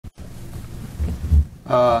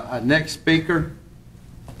Next speaker,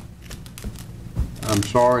 I'm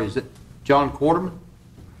sorry, is it John Quarterman?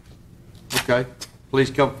 Okay. Please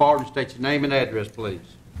come forward and state your name and address, please.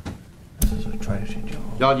 This is a trashy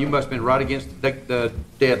job. John, you must have been right against the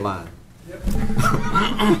deadline. Yep.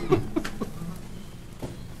 I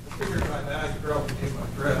figured by now you probably knew my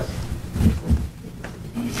address.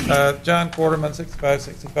 John Quarterman,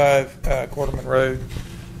 6565 Quarterman Road.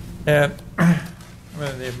 And I'm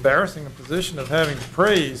in the embarrassing position of having to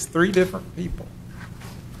praise three different people.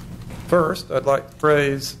 First, I'd like to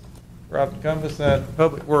praise Robin Cumbus and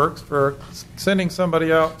Public Works for sending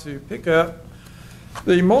somebody out to pick up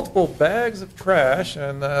the multiple bags of trash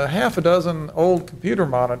and half a dozen old computer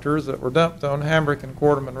monitors that were dumped on Hambrick and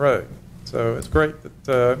Quarterman Road. So it's great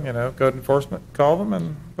that code enforcement called them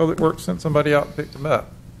and Public Works sent somebody out and picked them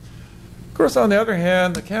up. Of course, on the other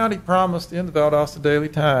hand, the county promised in the Valdosta Daily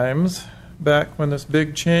Times, back when this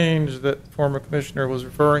big change that the former commissioner was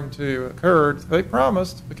referring to occurred, they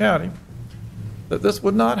promised the county that this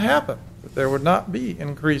would not happen, that there would not be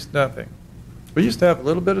increased dumping. We used to have a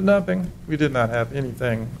little bit of dumping. We did not have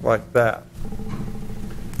anything like that.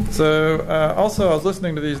 So also I was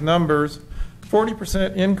listening to these numbers,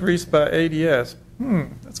 40% increase by ADS.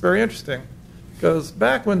 That's very interesting, because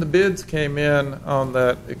back when the bids came in on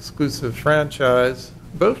that exclusive franchise,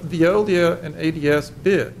 both Veolia and ADS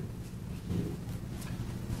bid.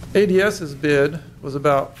 ADS's bid was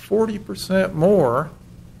about 40% more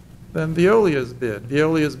than Veolia's bid.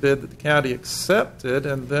 Veolia's bid that the county accepted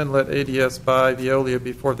and then let ADS buy Veolia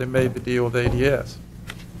before they made the deal with ADS.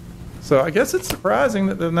 So I guess it's surprising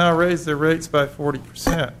that they've now raised their rates by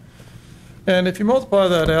 40%. And if you multiply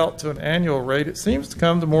that out to an annual rate, it seems to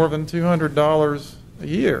come to more than $200 a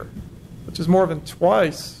year, which is more than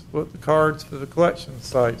twice what the cards for the collection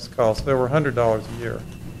sites cost. They were $100 a year.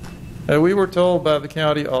 And we were told by the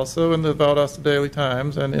county also in the Valdosta Daily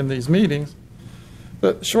Times and in these meetings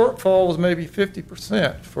that the shortfall was maybe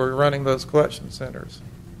 50% for running those collection centers.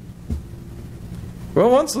 Well,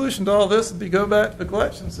 one solution to all this would be go back to the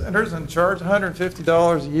collection centers and charge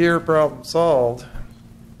 $150 a year, problem solved.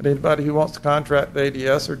 But anybody who wants to contract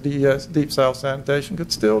ADS or DS, Deep South Sanitation,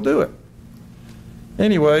 could still do it.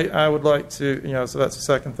 Anyway, I would like to, so that's the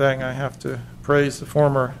second thing. I have to praise the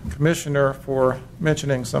former commissioner for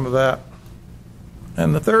mentioning some of that.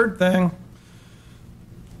 And the third thing,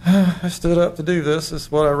 I stood up to do this. This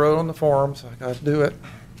is what I wrote on the form, so I got to do it.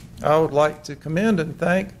 I would like to commend and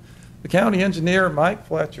thank the county engineer, Mike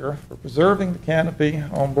Fletcher, for preserving the canopy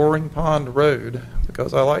on Boring Pond Road,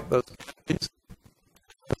 because I like those canopies.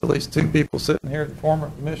 At least two people sitting here, the former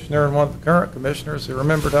commissioner and one of the current commissioners, who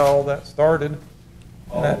remembered how all that started.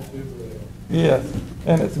 Yes,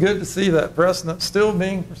 and it's good to see that precedent still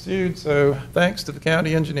being pursued, so thanks to the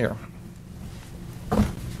county engineer.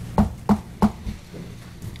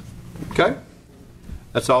 Okay.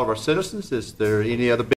 That's all of our citizens. Is there any other